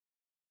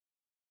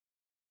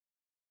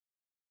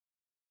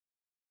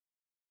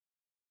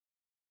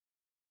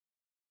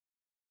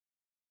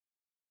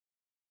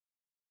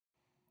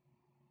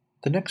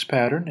The next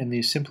pattern in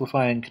the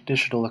Simplifying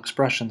Conditional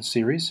Expressions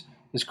series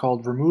is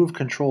called Remove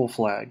Control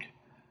Flag.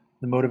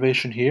 The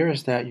motivation here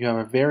is that you have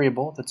a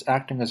variable that's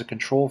acting as a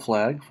control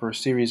flag for a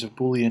series of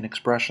Boolean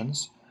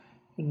expressions,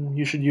 and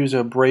you should use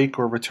a break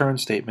or return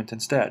statement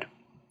instead.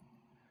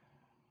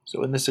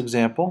 So in this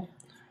example,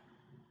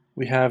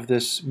 we have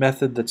this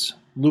method that's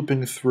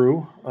looping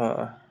through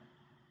a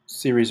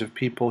series of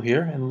people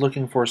here and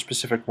looking for a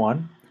specific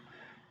one,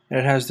 and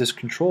it has this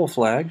control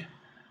flag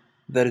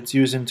that it's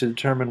using to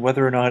determine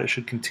whether or not it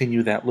should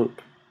continue that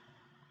loop.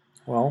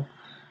 Well,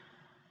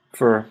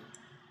 for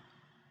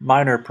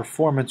minor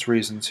performance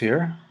reasons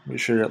here, we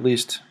should at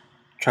least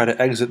try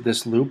to exit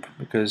this loop,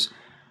 because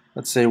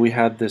let's say we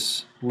had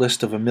this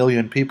list of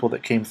 1,000,000 people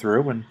that came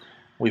through and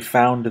we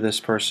found this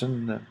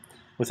person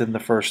within the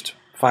first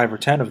 5 or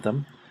 10 of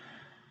them,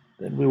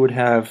 then we would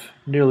have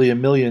nearly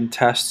 1,000,000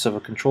 tests of a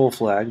control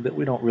flag that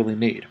we don't really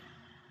need.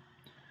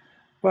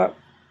 But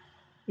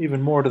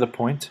even more to the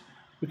point,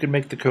 we can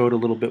make the code a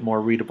little bit more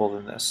readable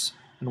than this,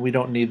 and we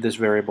don't need this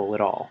variable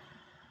at all.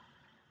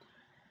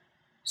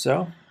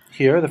 So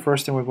here, the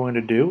first thing we're going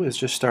to do is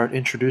just start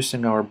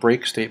introducing our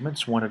break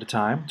statements one at a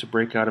time to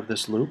break out of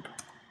this loop.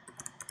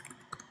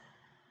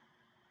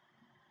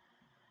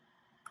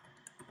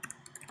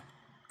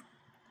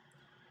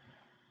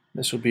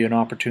 This would be an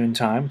opportune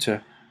time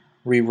to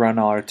rerun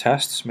all our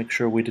tests, make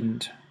sure we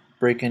didn't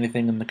break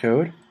anything in the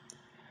code.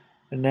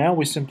 And now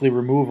we simply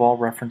remove all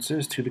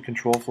references to the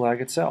control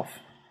flag itself.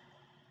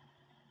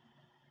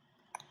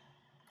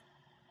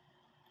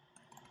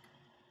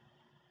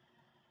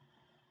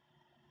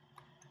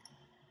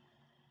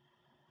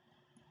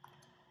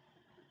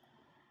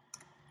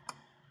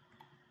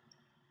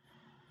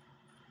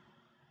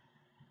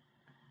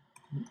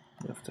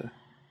 We have to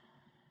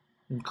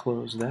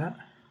enclose that.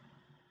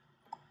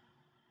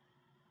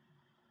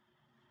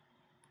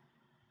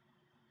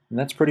 And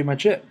that's pretty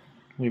much it.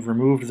 We've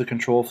removed the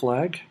control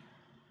flag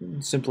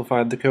and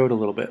simplified the code a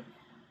little bit.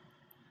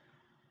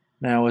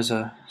 Now, as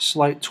a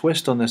slight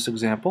twist on this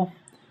example,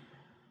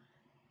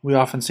 we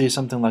often see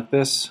something like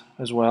this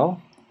as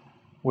well,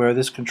 where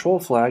this control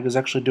flag is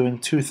actually doing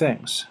two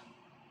things.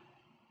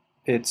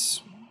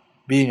 It's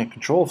being a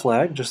control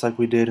flag, just like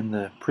we did in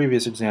the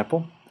previous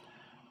example,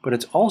 but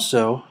it's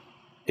also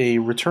a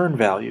return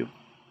value.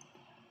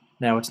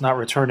 Now, it's not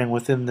returning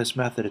within this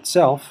method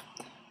itself,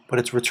 but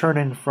it's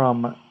returning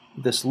from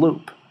this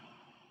loop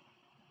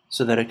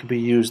so that it can be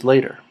used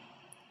later.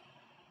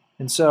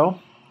 And so,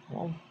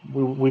 well,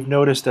 we've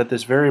noticed that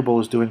this variable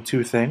is doing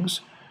two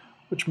things,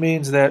 which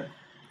means that,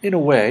 in a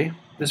way,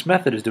 this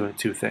method is doing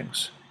two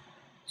things.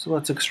 So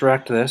let's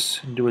extract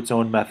this and do its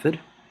own method.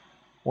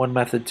 One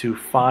method to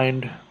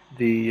find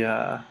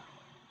the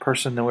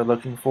person that we're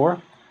looking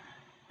for,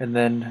 and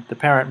then the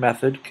parent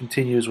method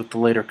continues with the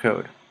later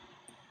code.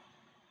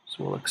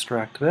 So we'll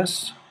extract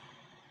this,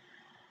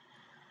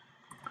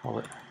 call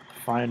it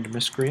find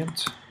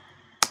miscreant.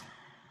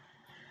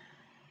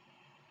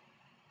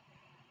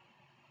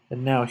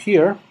 And now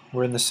here,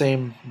 we're in the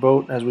same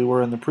boat as we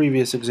were in the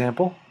previous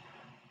example,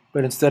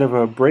 but instead of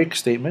a break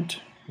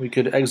statement, we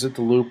could exit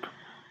the loop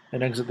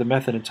and exit the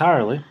method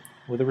entirely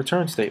with a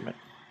return statement.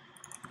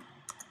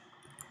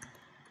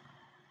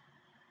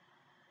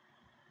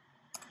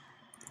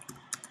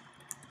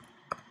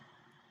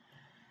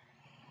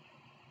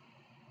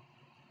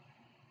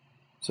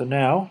 So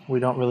now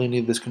we don't really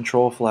need this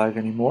control flag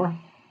anymore.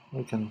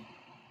 We can,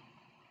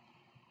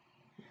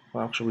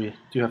 well, actually we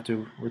do have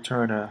to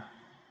return a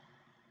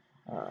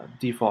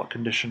default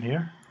condition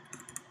here.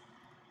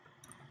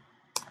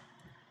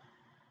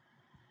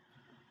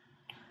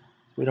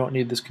 We don't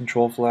need this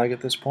control flag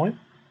at this point.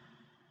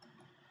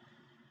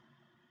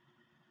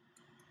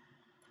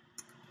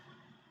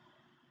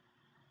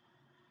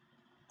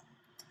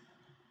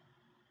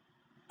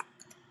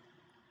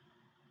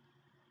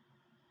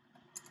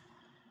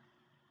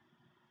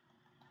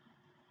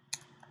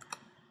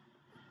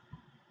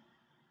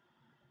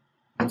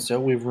 And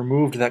so we've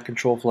removed that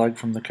control flag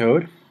from the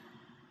code.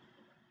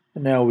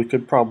 And now we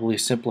could probably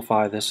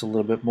simplify this a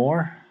little bit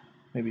more,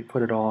 maybe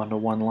put it all into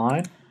one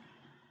line.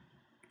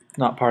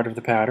 Not part of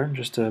the pattern,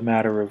 just a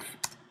matter of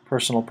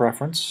personal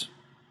preference.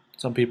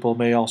 Some people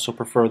may also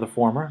prefer the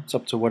former. It's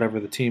up to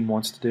whatever the team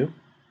wants to do.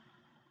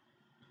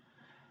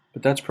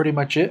 But that's pretty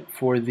much it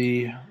for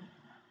the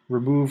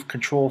remove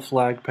control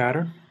flag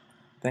pattern.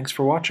 Thanks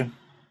for watching.